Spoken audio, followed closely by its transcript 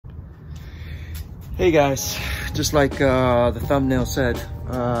Hey guys, just like the thumbnail said,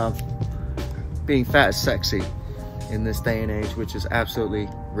 being fat is sexy in this day and age, which is absolutely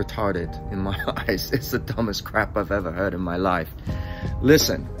retarded in my eyes. It's the dumbest crap I've ever heard in my life.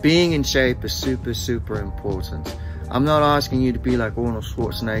 Listen, being in shape is super important. I'm not asking you to be like Arnold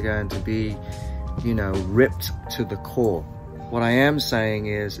Schwarzenegger and to be, you know, ripped to the core. What I am saying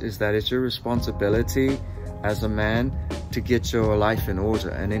is that it's your responsibility as a man to get your life in order.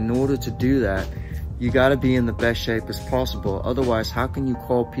 And in order to do that, you got to be in the best shape as possible. Otherwise, how can you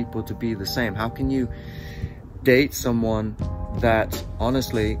call people to be the same? How can you date someone that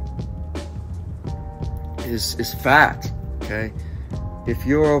honestly is fat? Okay, if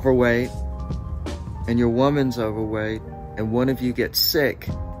you're overweight and your woman's overweight and one of you gets sick,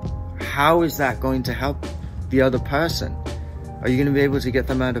 how is that going to help the other person? Are you going to be able to get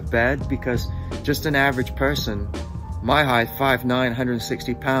them out of bed? Because just an average person, my height, 5'9",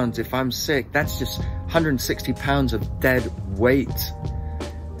 160 pounds, if I'm sick, that's just 160 pounds of dead weight.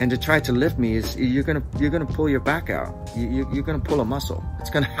 And to try to lift me is, you're gonna pull your back out. You're gonna pull a muscle. It's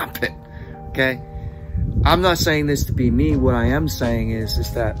gonna happen, okay? I'm not saying this to be me. What I am saying is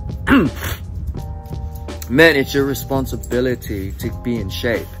that, men, it's your responsibility to be in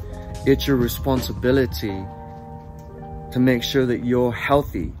shape. It's your responsibility to make sure that you're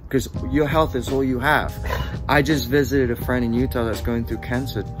healthy, because your health is all you have. I just visited a friend in Utah that's going through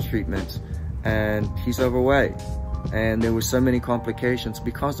cancer treatment, and he's overweight, and there were so many complications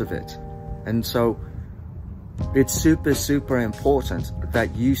because of it. And so it's super important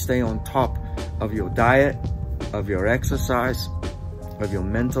that you stay on top of your diet, of your exercise, of your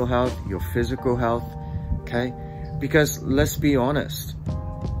mental health, your physical health, okay? Because let's be honest,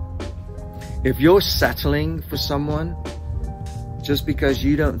 if you're settling for someone just because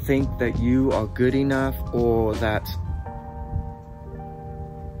you don't think that you are good enough, or that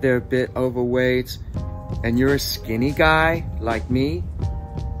they're a bit overweight and you're a skinny guy like me,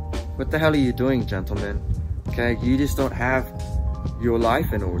 what the hell are you doing, gentlemen? Okay, you just don't have your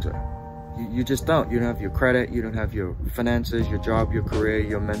life in order. You just don't. You don't have your credit, you don't have your finances, your job, your career,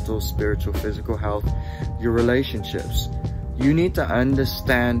 your mental, spiritual, physical health, your relationships. You need to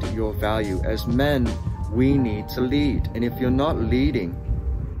understand your value. As men, we need to lead. And if you're not leading,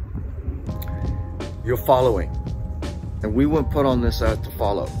 you're following. And we weren't put on this earth to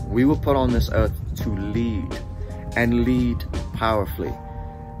follow. We were put on this earth to lead, and lead powerfully.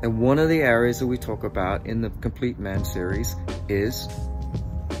 And one of the areas that we talk about in the Complete Man series is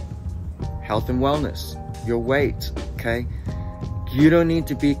health and wellness, your weight, okay? You don't need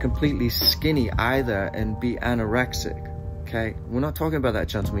to be completely skinny either and be anorexic, okay? We're not talking about that,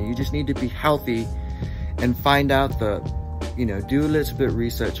 gentlemen. You just need to be healthy and find out the, you know, do a little bit of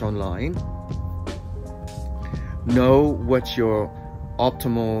research online. Know what your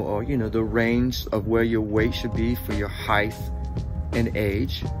optimal, or, you know, the range of where your weight should be for your height and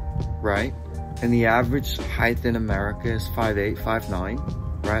age, right? And the average height in America is 5'8",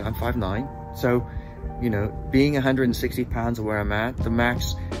 5'9", right? I'm 5'9". So, you know, being 160 pounds of where I'm at, the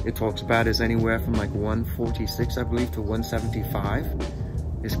max it talks about is anywhere from like 146, I believe, to 175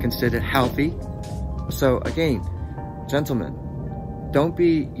 is considered healthy. So again, gentlemen, don't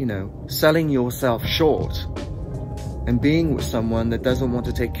be, you know, selling yourself short and being with someone that doesn't want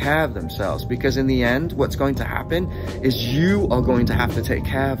to take care of themselves, because in the end, what's going to happen is you are going to have to take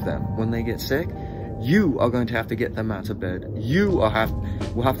care of them when they get sick. You are going to have to get them out of bed. You will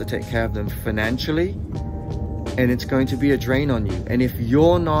have to take care of them financially, and it's going to be a drain on you. And if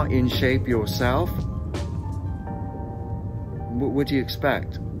you're not in shape yourself, what do you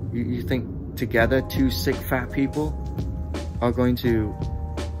expect? You think together two sick fat people are going to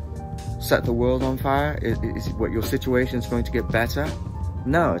set the world on fire? Is what your situation is going to get better?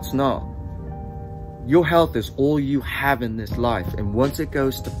 No, it's not. Your health is all you have in this life, and once it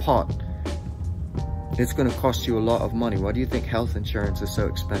goes to pot, it's going to cost you a lot of money. Why do you think health insurance is so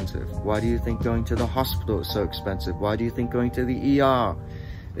expensive? Why do you think going to the hospital is so expensive? Why do you think going to the ER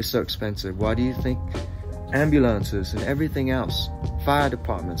is so expensive? Why do you think ambulances and everything else, fire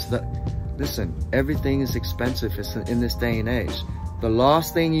departments, that, listen, everything is expensive in this day and age. The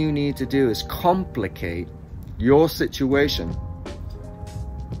last thing you need to do is complicate your situation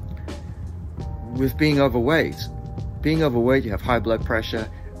with being overweight. Being overweight, you have high blood pressure,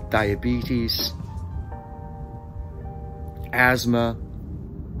 diabetes, asthma,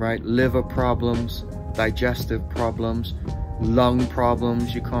 right? Liver problems, digestive problems, lung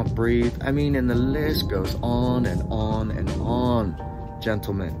problems, you can't breathe. I mean, and the list goes on and on and on,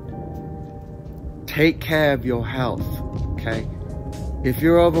 gentlemen. Take care of your health, okay? If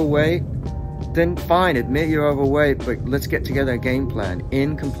you're overweight, then fine, admit you're overweight, but let's get together a game plan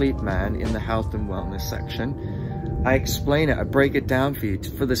in Complete Man in the health and wellness section. I explain it, I break it down for you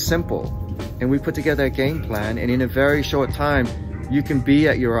for the simple, and we put together a game plan, and in a very short time, you can be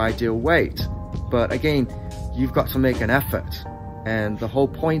at your ideal weight. But again, you've got to make an effort. And the whole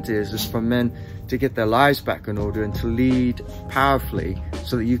point is for men to get their lives back in order and to lead powerfully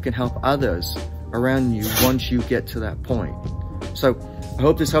so that you can help others around you once you get to that point. So I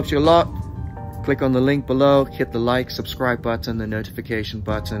hope this helps you a lot. Click on the link below, hit the like, subscribe button, the notification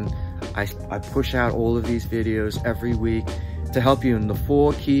button. I push out all of these videos every week to help you in the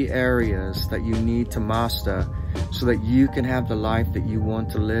 4 key areas that you need to master so that you can have the life that you want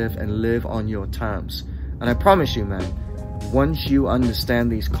to live and live on your terms. And I promise you, man, once you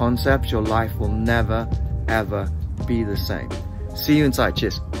understand these concepts, your life will never, ever be the same. See you inside.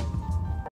 Cheers.